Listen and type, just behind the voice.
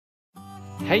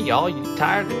Hey y'all, you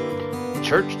tired of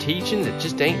church teaching that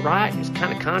just ain't right? It's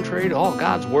kind of contrary to all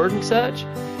God's word and such?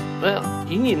 Well,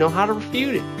 you need to know how to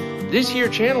refute it. This here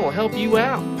channel will help you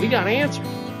out. We got answers.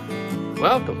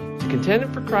 Welcome to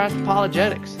Contending for Christ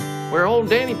Apologetics, where old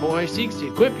Danny Boy seeks to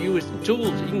equip you with some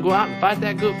tools that you can go out and fight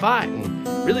that good fight and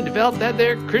really develop that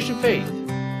there Christian faith.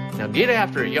 Now get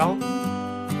after it, y'all.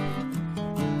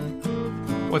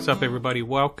 What's up, everybody?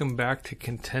 Welcome back to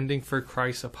Contending for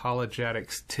Christ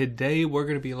Apologetics. Today we're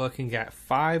going to be looking at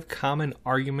 5 common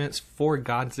arguments for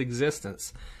God's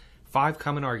existence. 5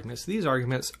 common arguments. These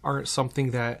arguments aren't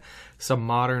something that some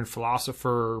modern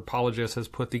philosopher or apologist has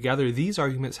put together. These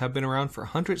arguments have been around for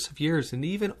hundreds of years and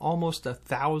even almost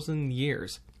 1,000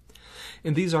 years.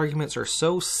 And these arguments are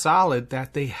so solid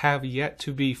that they have yet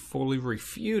to be fully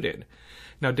refuted.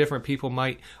 Now, different people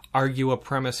might argue a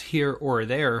premise here or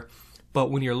there, but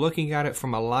when you're looking at it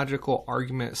from a logical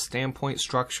argument standpoint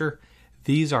structure,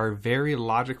 these are very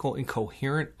logical and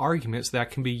coherent arguments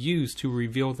that can be used to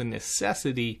reveal the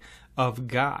necessity of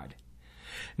God.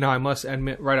 Now, I must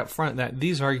admit right up front that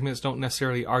these arguments don't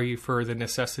necessarily argue for the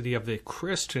necessity of the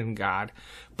Christian God,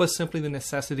 but simply the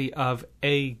necessity of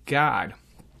a God.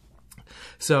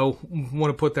 So, I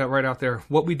want to put that right out there.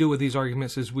 What we do with these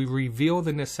arguments is we reveal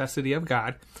the necessity of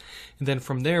God, and then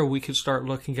from there we can start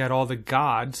looking at all the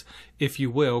gods, if you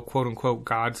will, quote-unquote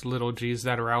gods, little g's,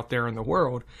 that are out there in the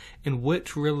world, and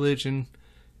which religion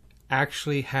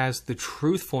actually has the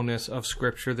truthfulness of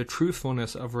Scripture, the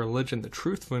truthfulness of religion, the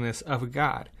truthfulness of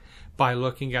God, by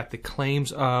looking at the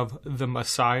claims of the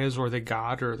messiahs or the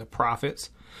God or the prophets,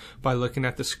 by looking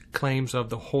at the claims of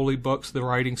the holy books, the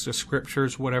writings, the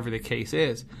scriptures, whatever the case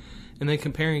is, and then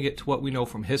comparing it to what we know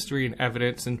from history and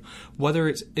evidence and whether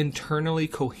it's internally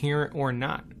coherent or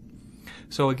not.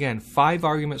 So again, 5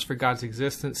 arguments for God's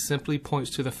existence simply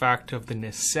points to the fact of the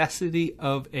necessity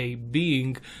of a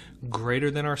being greater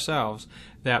than ourselves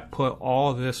that put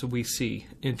all this we see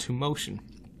into motion.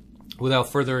 Without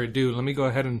further ado, let me go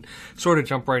ahead and sort of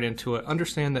jump right into it.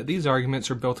 Understand that these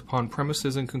arguments are built upon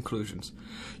premises and conclusions.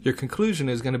 Your conclusion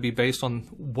is going to be based on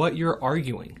what you're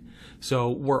arguing.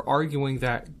 So we're arguing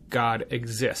that God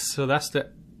exists. So that's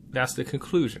the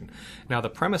conclusion. Now the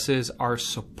premises are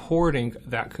supporting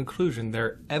that conclusion.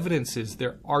 They're evidences,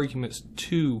 they're arguments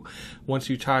to, once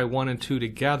you tie 1 and 2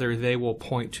 together, they will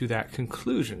point to that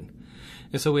conclusion.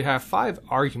 And so we have 5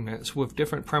 arguments with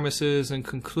different premises and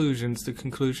conclusions, the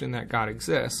conclusion that God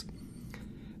exists,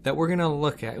 that we're going to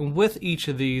look at. And with each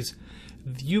of these,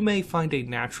 you may find a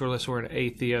naturalist or an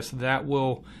atheist that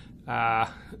will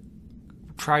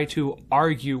try to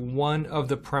argue one of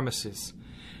the premises.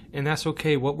 And that's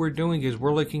okay. What we're doing is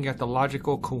we're looking at the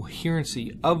logical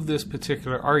coherency of this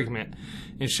particular argument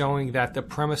and showing that the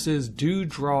premises do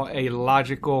draw a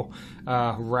logical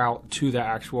route to the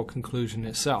actual conclusion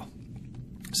itself.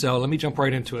 So let me jump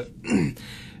right into it.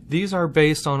 These are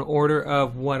based on order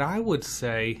of what I would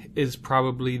say is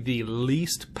probably the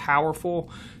least powerful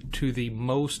to the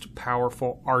most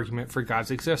powerful argument for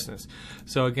God's existence.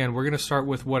 So again, we're going to start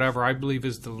with whatever I believe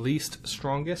is the least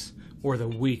strongest or the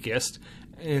weakest,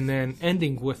 and then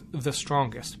ending with the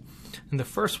strongest. And the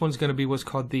first one's going to be what's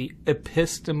called the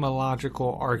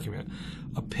epistemological argument.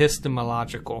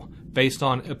 Epistemological, based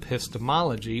on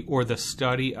epistemology, or the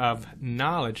study of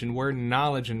knowledge, and where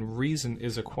knowledge and reason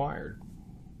is acquired.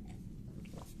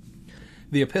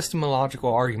 The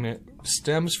epistemological argument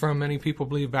stems from, many people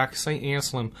believe, back to St.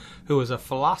 Anselm, who was a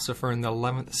philosopher in the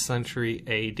 11th century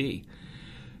A.D.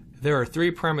 There are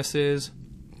 3 premises,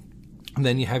 and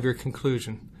then you have your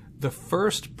conclusion. The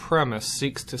first premise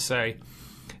seeks to say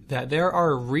that there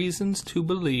are reasons to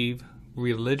believe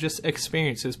religious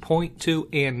experiences point to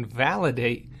and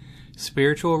validate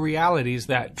spiritual realities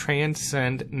that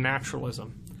transcend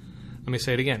naturalism. Let me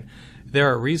say it again.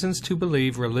 There are reasons to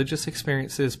believe religious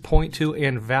experiences point to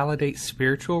and validate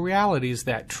spiritual realities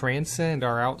that transcend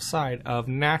or outside of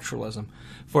naturalism.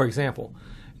 For example,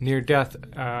 near-death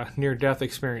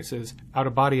experiences,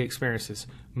 out-of-body experiences,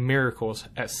 miracles,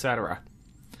 etc.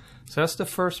 So that's the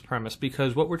first premise,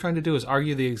 because what we're trying to do is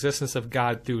argue the existence of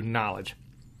God through knowledge.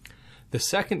 The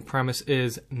second premise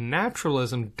is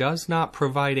naturalism does not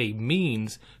provide a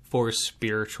means for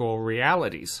spiritual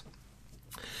realities.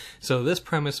 So this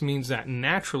premise means that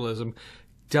naturalism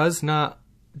does not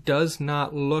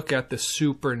look at the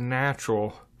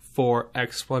supernatural for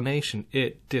explanation.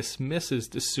 It dismisses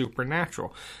the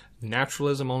supernatural.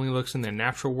 Naturalism only looks in the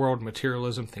natural world,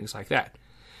 materialism, things like that.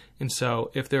 And so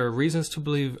if there are reasons to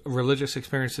believe religious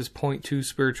experiences point to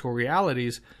spiritual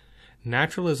realities,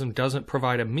 naturalism doesn't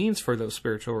provide a means for those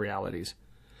spiritual realities.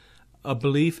 A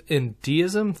belief in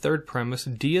deism, third premise,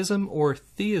 deism or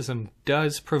theism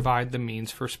does provide the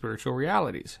means for spiritual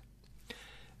realities.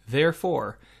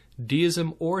 Therefore,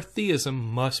 deism or theism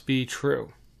must be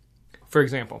true. For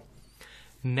example,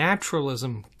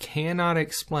 naturalism cannot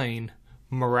explain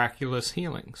miraculous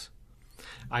healings.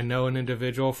 I know an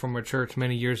individual from a church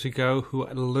many years ago who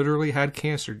literally had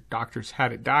cancer. Doctors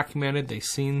had it documented. They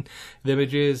seen the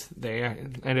images. They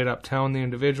ended up telling the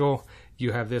individual,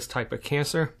 you have this type of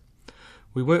cancer.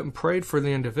 We went and prayed for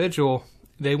the individual.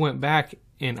 They went back,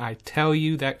 and I tell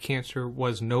you that cancer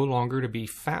was no longer to be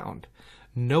found.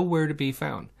 Nowhere to be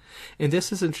found. And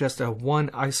this isn't just a one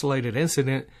isolated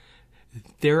incident.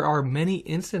 There are many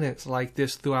incidents like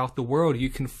this throughout the world. You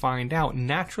can find out.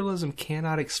 Naturalism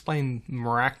cannot explain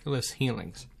miraculous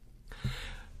healings.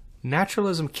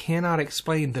 Naturalism cannot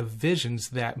explain the visions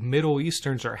that Middle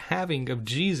Easterns are having of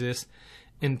Jesus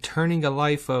and turning a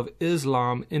life of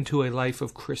Islam into a life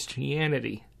of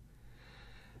Christianity.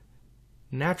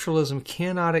 Naturalism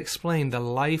cannot explain the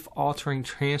life-altering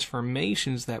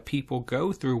transformations that people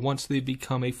go through once they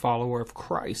become a follower of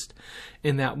Christ,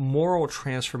 and that moral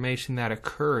transformation that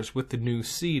occurs with the new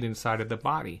seed inside of the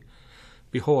body.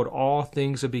 Behold, all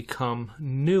things have become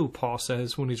new, Paul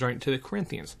says when he's writing to the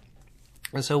Corinthians.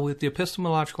 And so with the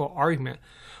epistemological argument,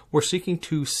 we're seeking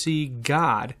to see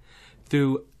God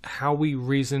through how we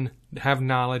reason, have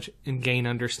knowledge, and gain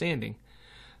understanding.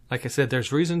 Like I said,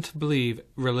 there's reason to believe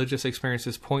religious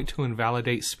experiences point to and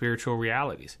validate spiritual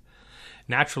realities.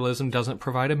 Naturalism doesn't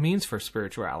provide a means for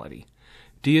spirituality.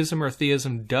 Deism or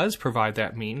theism does provide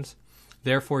that means.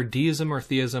 Therefore, deism or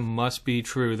theism must be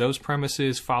true. Those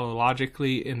premises follow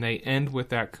logically, and they end with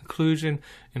that conclusion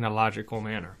in a logical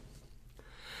manner.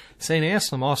 St.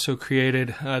 Anselm also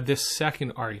created this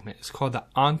second argument. It's called the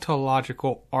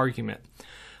ontological argument.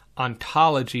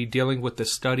 Ontology dealing with the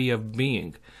study of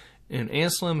being. And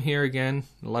Anselm here again,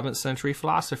 11th century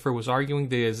philosopher, was arguing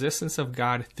the existence of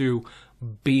God through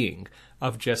being,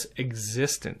 of just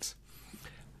existence.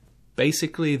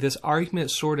 Basically, this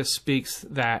argument sort of speaks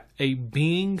that a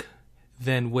being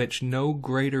than which no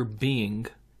greater being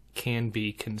can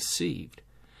be conceived.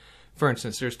 For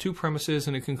instance, there's two premises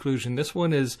and a conclusion. This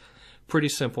one is pretty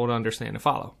simple to understand and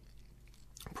follow.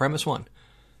 Premise 1.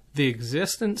 The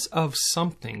existence of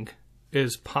something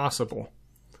is possible.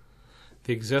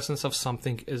 The existence of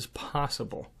something is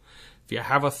possible. If you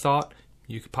have a thought,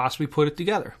 you could possibly put it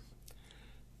together.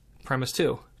 Premise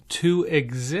 2. To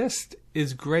exist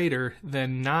is greater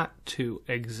than not to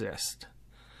exist.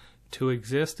 To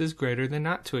exist is greater than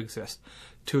not to exist.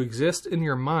 To exist in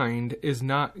your mind is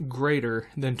not greater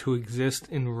than to exist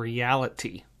in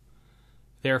reality.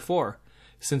 Therefore,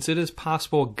 since it is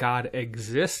possible God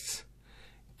exists,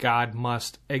 God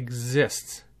must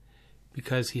exist,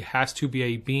 because he has to be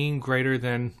a being greater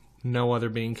than no other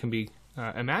being can be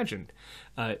imagined.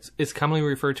 It's commonly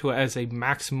referred to as a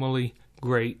maximally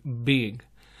great being.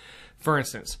 For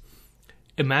instance,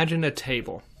 imagine a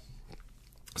table.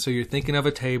 So you're thinking of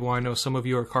a table. I know some of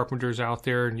you are carpenters out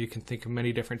there, and you can think of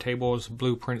many different tables,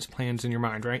 blueprints, plans in your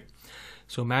mind, right?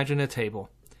 So imagine a table.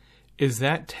 Is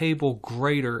that table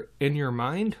greater in your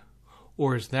mind,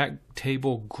 or is that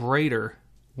table greater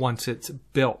once it's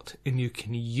built and you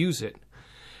can use it?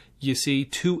 You see,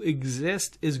 to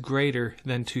exist is greater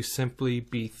than to simply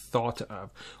be thought of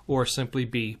or simply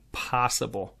be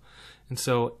possible. And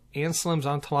so Anselm's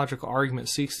ontological argument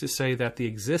seeks to say that the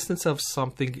existence of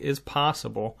something is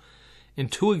possible, and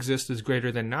to exist is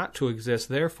greater than not to exist.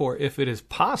 Therefore, if it is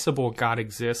possible God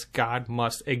exists, God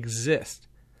must exist.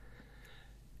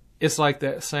 It's like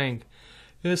that saying,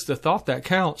 it's the thought that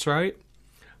counts, right?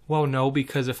 Well, no,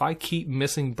 because if I keep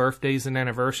missing birthdays and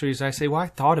anniversaries, I say, well, I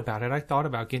thought about it. I thought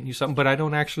about getting you something, but I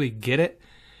don't actually get it,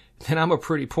 then I'm a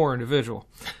pretty poor individual.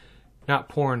 Not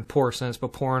poor in poor sense,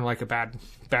 but poor in like a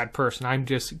bad person. I'm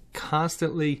just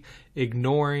constantly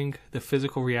ignoring the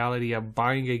physical reality of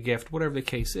buying a gift, whatever the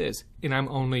case is, and I'm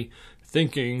only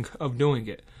thinking of doing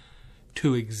it.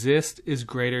 To exist is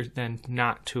greater than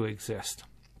not to exist.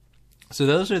 So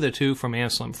those are the two from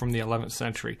Anselm from the 11th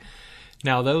century.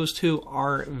 Now, those two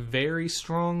are very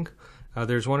strong.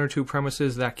 There's one or two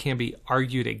premises that can be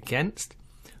argued against,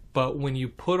 but when you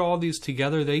put all these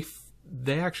together, they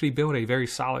actually build a very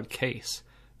solid case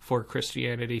for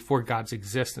Christianity, for God's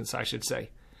existence, I should say.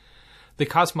 The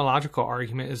cosmological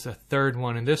argument is the third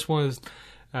one, and this one was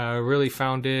really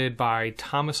founded by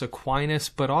Thomas Aquinas,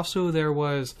 but also there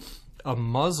was a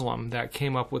Muslim that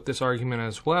came up with this argument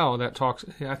as well that talks,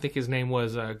 I think his name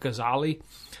was Ghazali,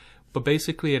 but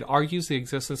basically it argues the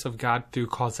existence of God through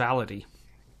causality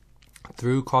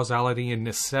and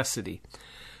necessity.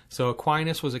 So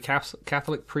Aquinas was a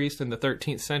Catholic priest in the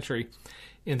 13th century,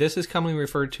 And this is commonly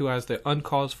referred to as the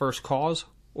uncaused first cause,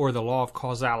 or the law of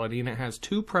causality, and it has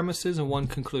two premises and one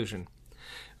conclusion.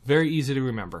 Very easy to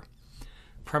remember.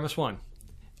 Premise 1.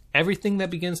 Everything that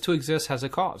begins to exist has a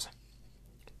cause.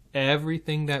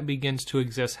 Everything that begins to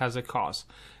exist has a cause.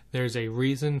 There's a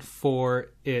reason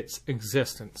for its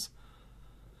existence.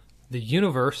 The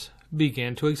universe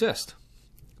began to exist.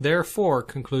 Therefore,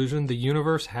 conclusion, the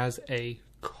universe has a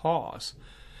cause.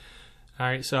 All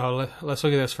right, so let's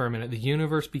look at this for a minute. The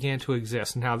universe began to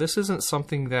exist. Now, this isn't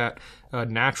something that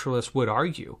naturalists would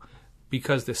argue,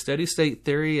 because the steady state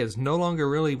theory is no longer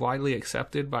really widely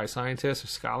accepted by scientists or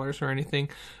scholars or anything,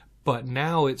 but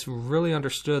now it's really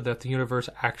understood that the universe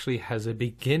actually has a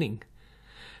beginning.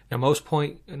 Now, most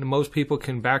people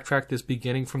can backtrack this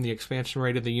beginning from the expansion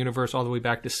rate of the universe all the way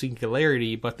back to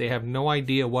singularity, but they have no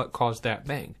idea what caused that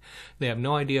bang. They have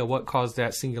no idea what caused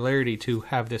that singularity to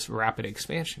have this rapid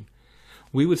expansion.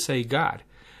 We would say God.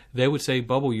 They would say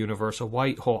bubble universe, a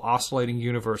white hole, oscillating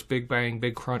universe, big bang,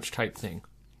 big crunch type thing.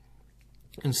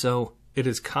 And so it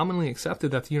is commonly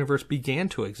accepted that the universe began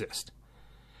to exist.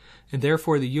 And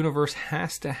therefore the universe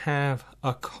has to have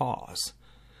a cause.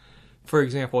 For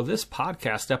example, this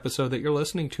podcast episode that you're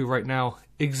listening to right now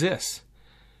exists.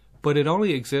 But it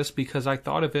only exists because I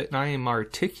thought of it and I am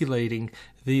articulating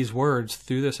these words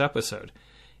through this episode.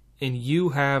 And you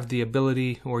have the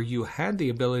ability, or you had the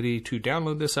ability, to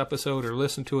download this episode or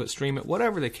listen to it, stream it,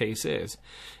 whatever the case is,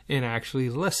 and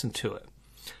actually listen to it.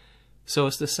 So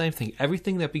it's the same thing.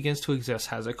 Everything that begins to exist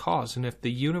has a cause. And if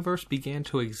the universe began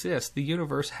to exist, the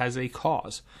universe has a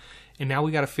cause. And now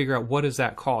we got to figure out, what is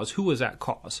that cause? Who is that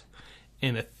cause?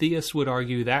 And a theist would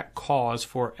argue that cause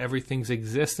for everything's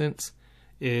existence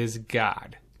is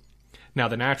God. Now,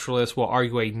 the naturalists will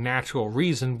argue a natural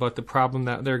reason, but the problem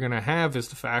that they're going to have is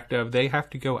the fact of they have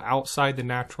to go outside the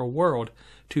natural world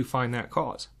to find that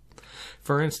cause.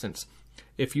 For instance,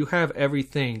 if you have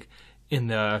everything in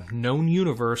the known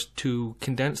universe to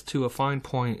condense to a fine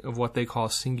point of what they call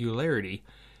singularity,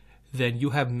 then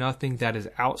you have nothing that is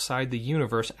outside the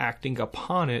universe acting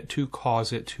upon it to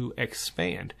cause it to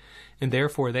expand. And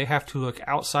therefore, they have to look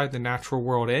outside the natural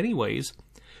world anyways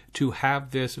to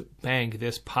have this bang,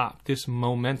 this pop, this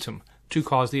momentum to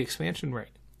cause the expansion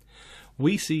rate.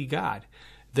 We see God.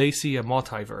 They see a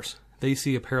multiverse. They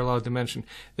see a parallel dimension.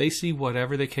 They see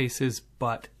whatever the case is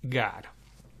but God.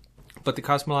 But the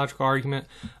cosmological argument,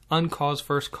 uncaused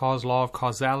first cause, law of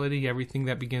causality, everything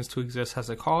that begins to exist has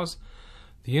a cause.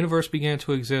 The universe began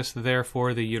to exist,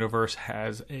 therefore the universe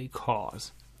has a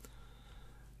cause.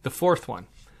 The fourth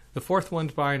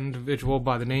one's by an individual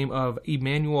by the name of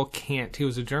Immanuel Kant. He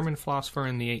was a German philosopher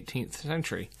in the 18th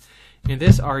century. In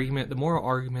this argument, the moral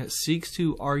argument seeks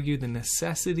to argue the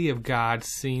necessity of God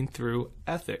seen through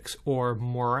ethics or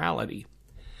morality.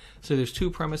 So there's two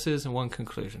premises and one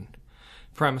conclusion.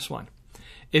 Premise 1.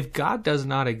 If God does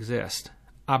not exist,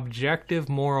 objective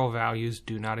moral values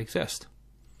do not exist.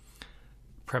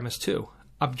 Premise 2.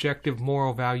 Objective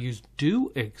moral values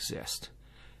do exist.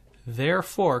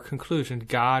 Therefore, conclusion,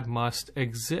 God must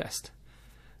exist.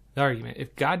 The argument,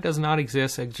 if God does not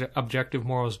exist, objective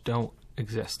morals don't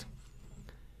exist.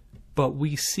 But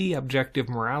we see objective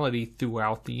morality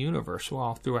throughout the universe,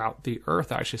 well, throughout the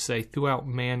earth, I should say, throughout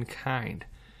mankind.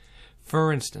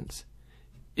 For instance,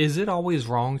 is it always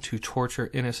wrong to torture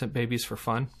innocent babies for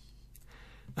fun?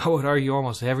 I would argue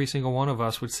almost every single one of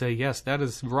us would say, yes, that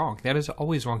is wrong. That is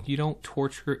always wrong. You don't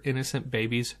torture innocent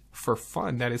babies for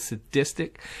fun. That is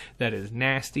sadistic. That is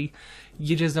nasty.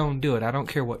 You just don't do it. I don't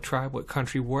care what tribe, what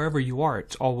country, wherever you are,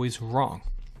 it's always wrong.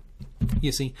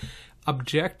 You see,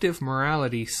 objective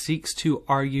morality seeks to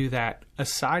argue that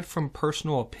aside from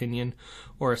personal opinion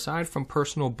or aside from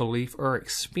personal belief or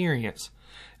experience,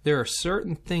 there are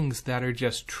certain things that are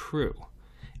just true.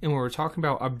 And when we're talking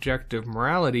about objective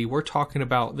morality, we're talking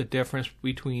about the difference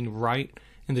between right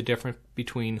and the difference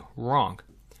between wrong.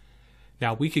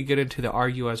 Now, we could get into the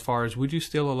argue as far as, would you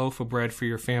steal a loaf of bread for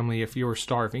your family if you were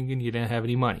starving and you didn't have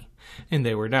any money and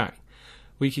they were dying?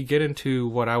 We could get into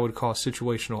what I would call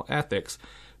situational ethics,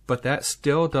 but that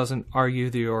still doesn't argue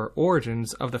the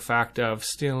origins of the fact of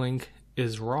stealing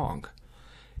is wrong.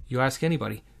 You ask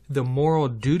anybody, the moral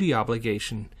duty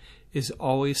obligation is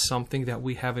always something that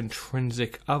we have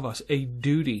intrinsic of us, a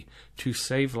duty to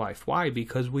save life. Why?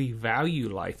 Because we value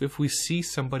life. If we see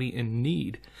somebody in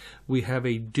need, we have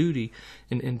a duty,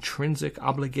 an intrinsic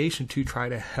obligation to try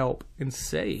to help and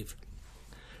save.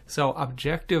 So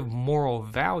objective moral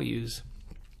values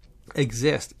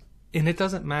exist. And it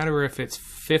doesn't matter if it's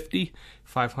 50,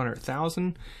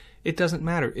 500,000. It doesn't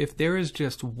matter. If there is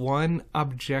just one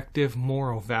objective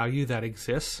moral value that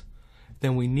exists,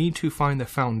 then we need to find the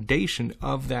foundation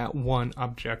of that one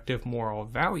objective moral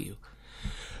value.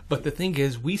 But the thing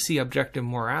is, we see objective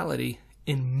morality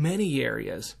in many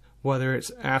areas, whether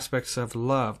it's aspects of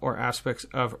love or aspects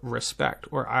of respect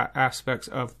or aspects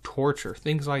of torture,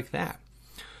 things like that.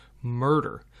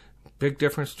 Murder. Big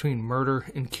difference between murder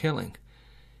and killing.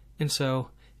 And so,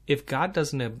 if God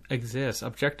doesn't exist,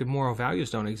 objective moral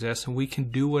values don't exist, and we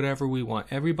can do whatever we want.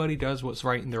 Everybody does what's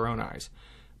right in their own eyes.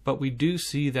 But we do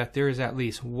see that there is at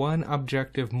least one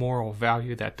objective moral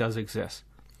value that does exist.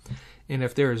 And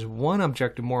if there is one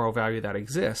objective moral value that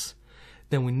exists,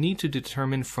 then we need to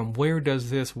determine from where does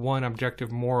this one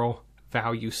objective moral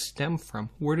value stem from?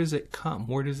 Where does it come?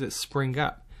 Where does it spring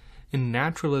up? And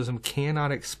naturalism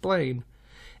cannot explain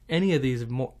any of these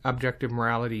objective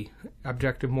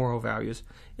moral values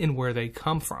and where they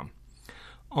come from.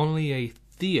 Only a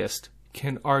theist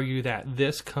can argue that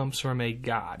this comes from a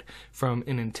God, from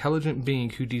an intelligent being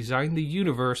who designed the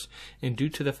universe, and due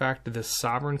to the fact of the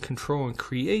sovereign control and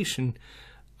creation,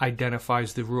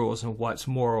 identifies the rules and what's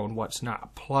moral and what's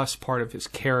not, plus part of his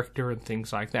character and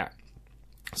things like that.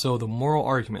 So the moral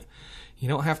argument, you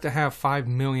don't have to have 5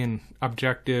 million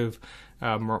objective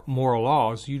moral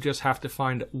laws. You just have to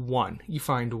find one. You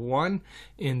find one,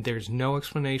 and there's no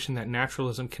explanation that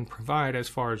naturalism can provide as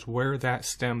far as where that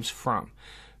stems from.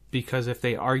 Because if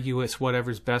they argue it's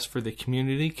whatever's best for the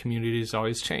community, communities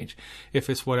always change. If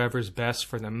it's whatever's best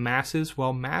for the masses,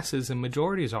 well, masses and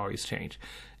majorities always change.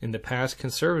 In the past,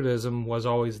 conservatism was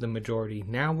always the majority.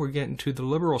 Now we're getting to the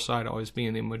liberal side always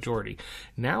being the majority.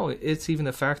 Now it's even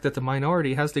the fact that the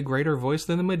minority has the greater voice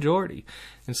than the majority.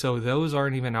 And so those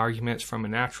aren't even arguments from a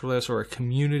naturalist or a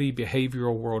community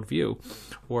behavioral worldview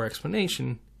or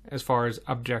explanation as far as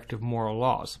objective moral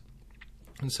laws.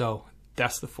 And so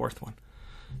that's the fourth one.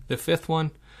 The fifth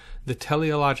one, the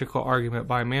teleological argument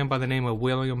by a man by the name of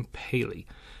William Paley.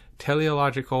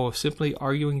 Teleological, simply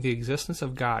arguing the existence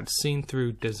of God seen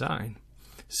through design.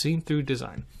 Seen through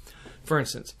design. For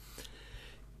instance,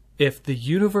 if the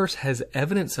universe has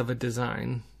evidence of a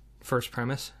design, first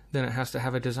premise, then it has to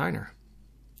have a designer.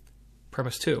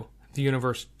 Premise 2, the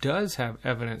universe does have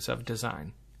evidence of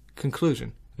design.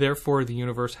 Conclusion, therefore the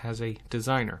universe has a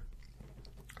designer.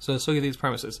 So let's look at these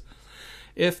premises.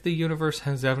 If the universe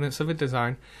has evidence of a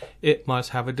design, it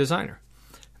must have a designer.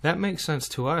 That makes sense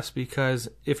to us because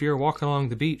if you're walking along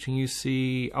the beach and you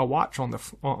see a watch in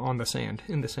the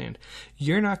sand,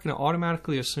 you're not going to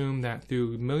automatically assume that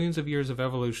through millions of years of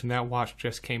evolution that watch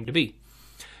just came to be.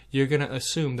 You're going to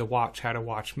assume the watch had a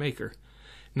watchmaker.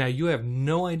 Now you have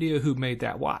no idea who made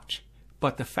that watch,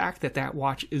 but the fact that that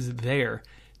watch is there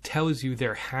tells you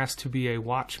there has to be a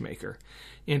watchmaker.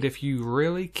 And if you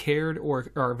really cared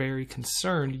or are very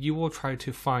concerned, you will try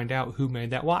to find out who made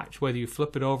that watch. Whether you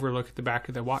flip it over, look at the back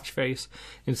of the watch face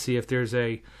and see if there's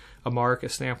a mark, a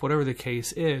stamp, whatever the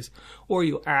case is. Or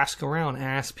you ask around,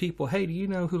 ask people, hey, do you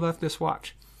know who left this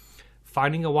watch?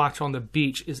 Finding a watch on the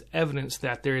beach is evidence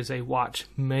that there is a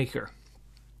watchmaker.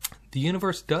 The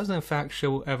universe does in fact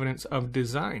show evidence of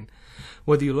design.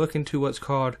 Whether you look into what's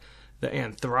called the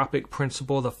anthropic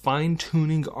principle, the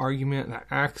fine-tuning argument, the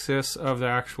axis of the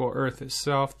actual Earth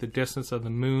itself, the distance of the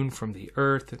moon from the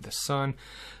Earth and the sun,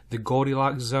 the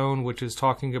Goldilocks zone, which is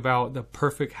talking about the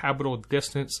perfect habitable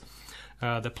distance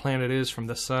the planet is from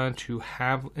the sun to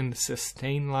have and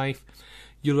sustain life.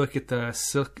 You look at the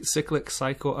cyclic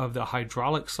cycle of the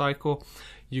hydraulic cycle.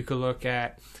 You could look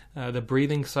at the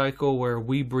breathing cycle where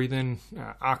we breathe in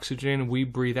oxygen, we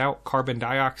breathe out carbon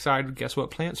dioxide. Guess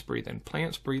what plants breathe in?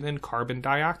 Plants breathe in carbon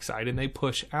dioxide and they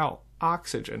push out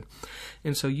oxygen.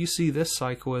 And so you see this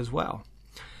cycle as well.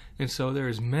 And so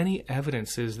there's many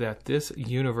evidences that this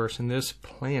universe and this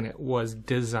planet was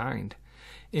designed.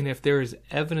 And if there is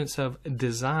evidence of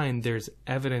design, there's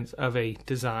evidence of a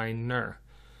designer.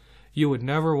 You would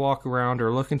never walk around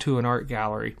or look into an art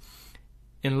gallery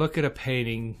and look at a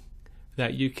painting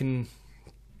that you can,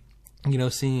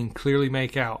 see and clearly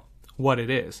make out what it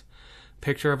is.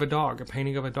 Picture of a dog, a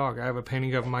painting of a dog. I have a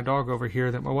painting of my dog over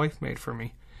here that my wife made for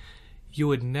me. You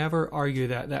would never argue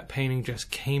that that painting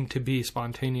just came to be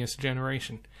spontaneous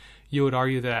generation. You would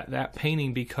argue that that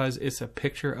painting, because it's a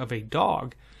picture of a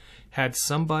dog, had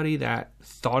somebody that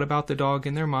thought about the dog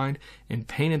in their mind and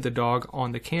painted the dog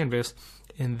on the canvas,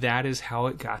 and that is how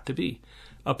it got to be.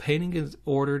 A painting is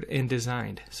ordered and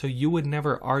designed, so you would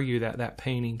never argue that that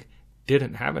painting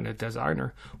didn't have a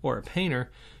designer or a painter.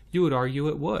 You would argue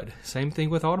it would. Same thing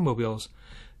with automobiles.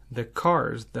 The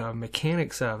cars, the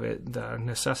mechanics of it, the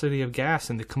necessity of gas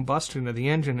and the combustion of the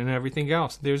engine and everything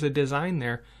else. There's a design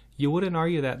there. You wouldn't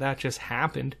argue that that just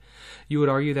happened. You would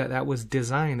argue that that was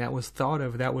designed, that was thought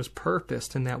of, that was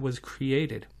purposed, and that was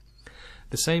created.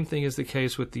 The same thing is the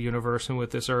case with the universe and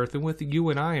with this earth and with you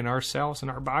and I and ourselves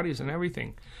and our bodies and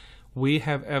everything. We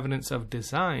have evidence of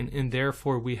design, and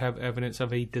therefore we have evidence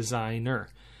of a designer.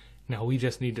 Now we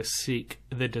just need to seek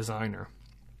the designer.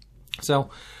 So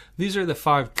these are the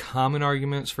 5 common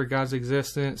arguments for God's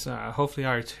existence. Hopefully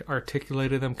I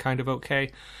articulated them kind of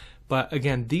okay. But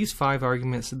again, these 5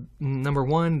 arguments, number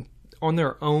one, on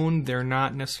their own, they're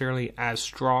not necessarily as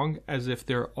strong as if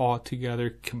they're all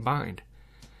together combined.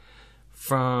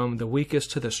 From the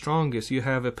weakest to the strongest, you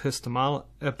have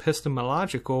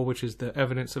epistemological, which is the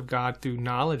evidence of God through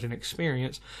knowledge and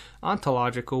experience.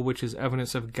 Ontological, which is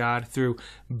evidence of God through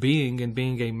being and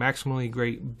being a maximally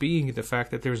great being, the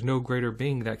fact that there's no greater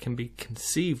being that can be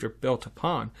conceived or built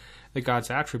upon, that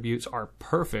God's attributes are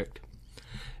perfect.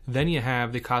 Then you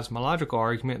have the cosmological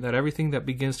argument that everything that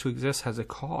begins to exist has a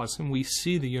cause, and we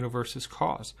see the universe as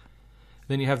cause.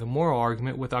 Then you have the moral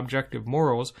argument with objective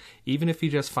morals. Even if you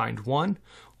just find 1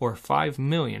 or 5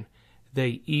 million,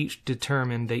 they each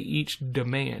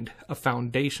demand a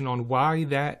foundation on why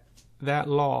that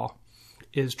law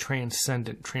is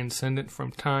transcendent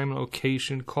from time,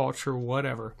 location, culture,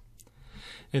 whatever.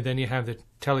 And then you have the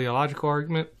teleological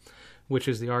argument, which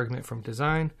is the argument from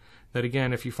design, that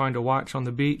again, if you find a watch on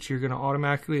the beach, you're going to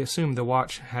automatically assume the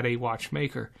watch had a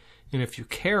watchmaker. And if you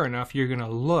care enough, you're going to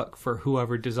look for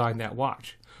whoever designed that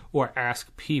watch or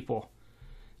ask people.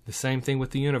 The same thing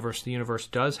with the universe. The universe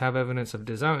does have evidence of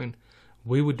design.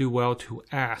 We would do well to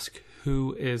ask,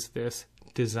 who is this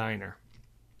designer?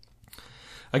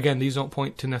 Again, these don't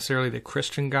point to necessarily the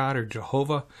Christian God or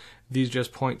Jehovah. These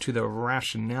just point to the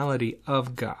rationality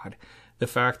of God. The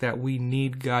fact that we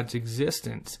need God's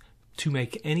existence to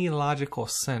make any logical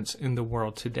sense in the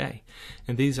world today.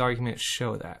 And these arguments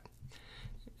show that.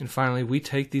 And finally, we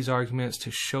take these arguments to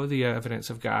show the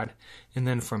evidence of God, and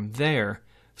then from there,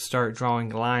 start drawing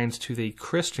lines to the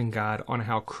Christian God on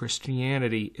how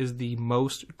Christianity is the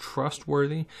most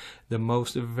trustworthy, the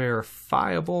most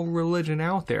verifiable religion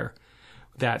out there,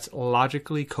 that's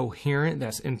logically coherent,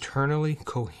 that's internally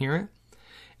coherent,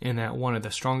 and that one of the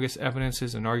strongest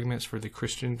evidences and arguments for the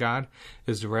Christian God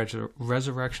is the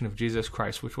resurrection of Jesus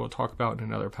Christ, which we'll talk about in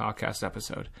another podcast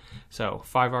episode. So,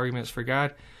 5 arguments for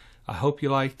God. I hope you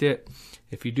liked it.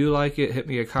 If you do like it, hit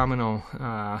me a comment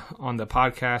on the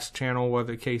podcast channel,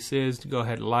 whatever the case is. Go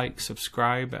ahead, like,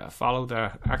 subscribe, follow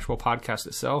the actual podcast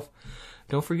itself.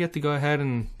 Don't forget to go ahead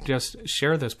and just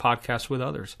share this podcast with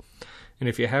others. And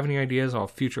if you have any ideas on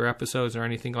future episodes or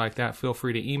anything like that, feel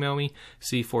free to email me,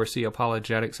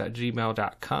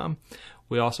 c4capologetics@gmail.com.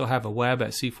 We also have a web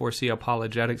at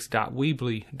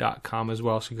c4capologetics.weebly.com as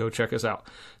well, so go check us out.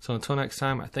 So until next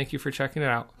time, I thank you for checking it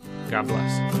out. God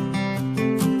bless.